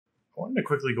wanted to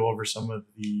quickly go over some of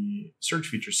the search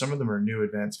features. Some of them are new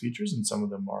advanced features and some of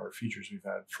them are features we've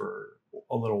had for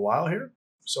a little while here.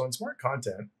 So in smart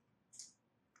content,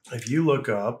 if you look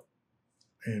up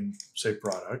in say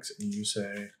products and you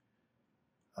say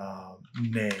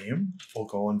name, full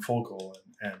colon,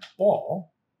 and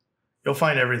ball, you'll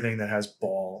find everything that has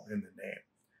ball in the name.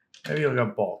 Maybe you look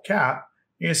up ball cap,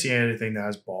 you're gonna see anything that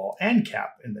has ball and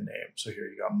cap in the name. So here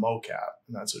you got mocap,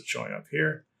 and that's what's showing up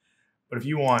here. But if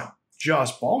you want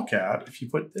just ball cap, if you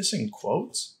put this in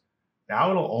quotes,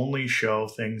 now it'll only show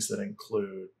things that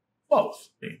include both.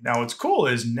 Now what's cool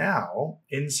is now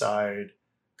inside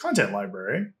content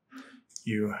library,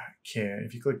 you can,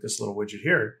 if you click this little widget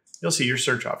here, you'll see your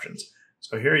search options.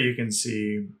 So here you can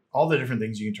see all the different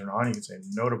things you can turn on. You can say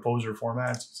no to poser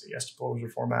formats, you can say yes to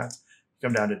poser formats. You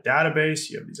come down to database,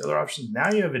 you have these other options. Now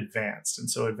you have advanced. And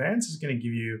so advanced is going to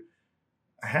give you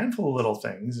a handful of little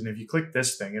things. And if you click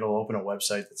this thing, it'll open a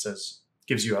website that says,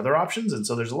 gives you other options. And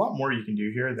so there's a lot more you can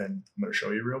do here than I'm going to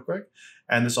show you real quick.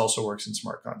 And this also works in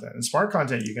smart content. In smart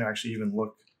content, you can actually even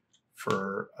look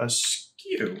for a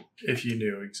SKU if you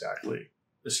knew exactly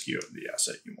the SKU of the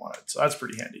asset you wanted. So that's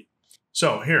pretty handy.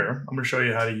 So here, I'm going to show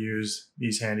you how to use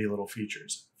these handy little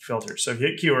features, filters. So if you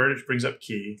hit keyword, it brings up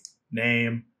key,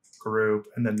 name, group,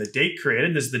 and then the date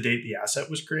created. This is the date the asset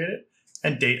was created,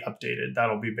 and date updated.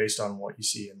 That'll be based on what you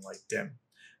see in like dim.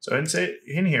 So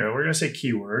in here, we're going to say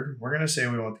keyword. We're going to say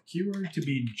we want the keyword to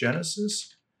be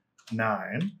Genesis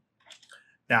 9.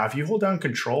 Now, if you hold down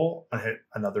Control and hit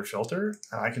another filter,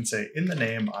 and I can say in the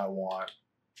name, I want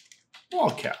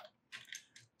ball cap.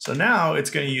 So now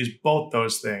it's going to use both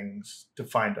those things to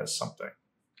find us something.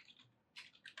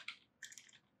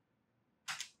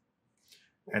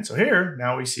 And so here,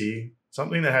 now we see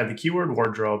something that had the keyword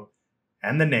wardrobe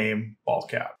and the name ball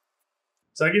cap.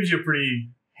 So that gives you a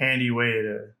pretty handy way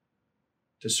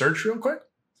to search real quick.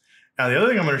 Now, the other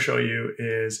thing I'm going to show you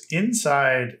is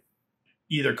inside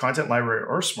either content library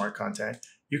or smart content,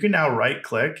 you can now right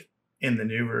click in the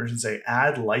new version, say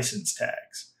add license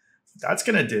tags. What that's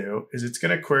going to do is it's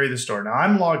going to query the store. Now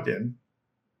I'm logged in.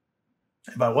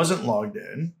 If I wasn't logged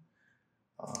in,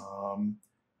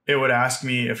 it would ask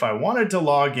me if I wanted to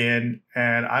log in,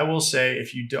 and I will say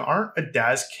if you aren't a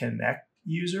Daz Connect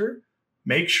user,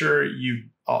 make sure you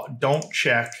don't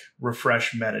check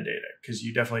refresh metadata because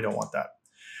you definitely don't want that.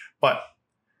 But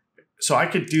so I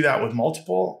could do that with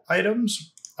multiple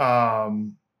items.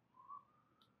 And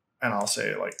I'll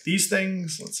say like these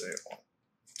things, let's say let's go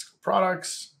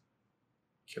products,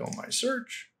 kill my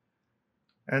search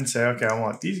and say, okay, I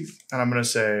want these. And I'm going to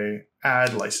say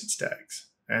add license tags.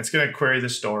 And it's going to query the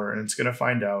store and it's going to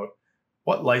find out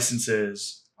what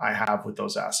licenses I have with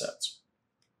those assets.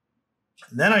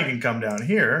 And then I can come down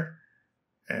here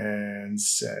and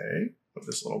say, with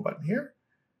this little button here,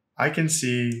 I can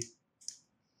see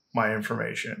my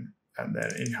information. And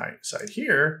then inside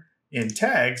here, in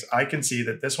tags, I can see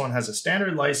that this one has a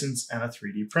standard license and a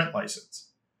 3D print license.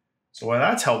 So why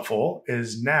that's helpful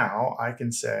is now I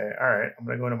can say, all right, I'm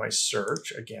going to go into my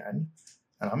search again,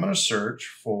 and I'm going to search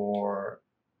for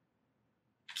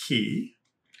key,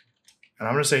 and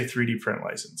I'm going to say 3D print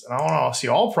license. And I want to see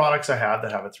all products I have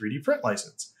that have a 3D print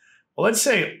license. Well, let's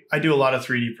say I do a lot of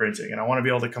 3D printing and I want to be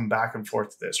able to come back and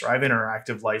forth to this, or I have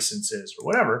interactive licenses or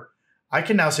whatever. I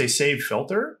can now say save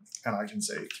filter, and I can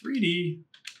say 3D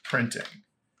printing.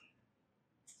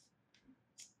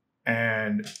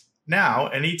 And now,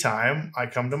 anytime I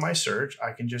come to my search,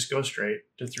 I can just go straight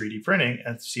to 3D printing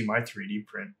and see my 3D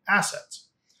print assets.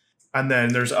 And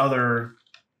then there's other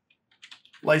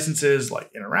licenses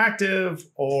like interactive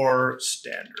or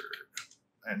standard.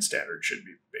 And standard should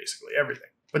be basically everything.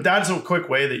 But that's a quick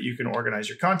way that you can organize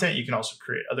your content. You can also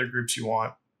create other groups you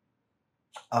want,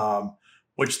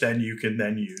 which then you can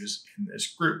then use in this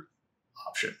group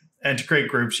option. And to create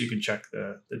groups, you can check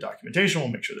the documentation.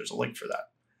 We'll make sure there's a link for that.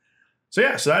 So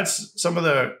yeah, so that's some of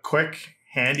the quick,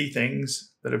 handy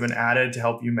things that have been added to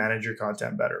help you manage your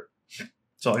content better.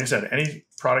 So like I said, any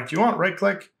product you want, right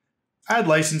click, add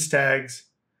license tags.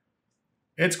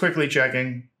 It's quickly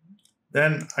checking.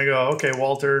 Then I go, okay,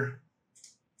 Walter,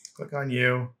 click on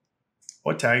you.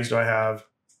 What tags do I have?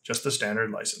 Just the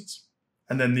standard license.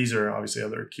 And then these are obviously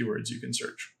other keywords you can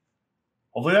search.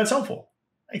 Hopefully that's helpful.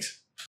 Thanks.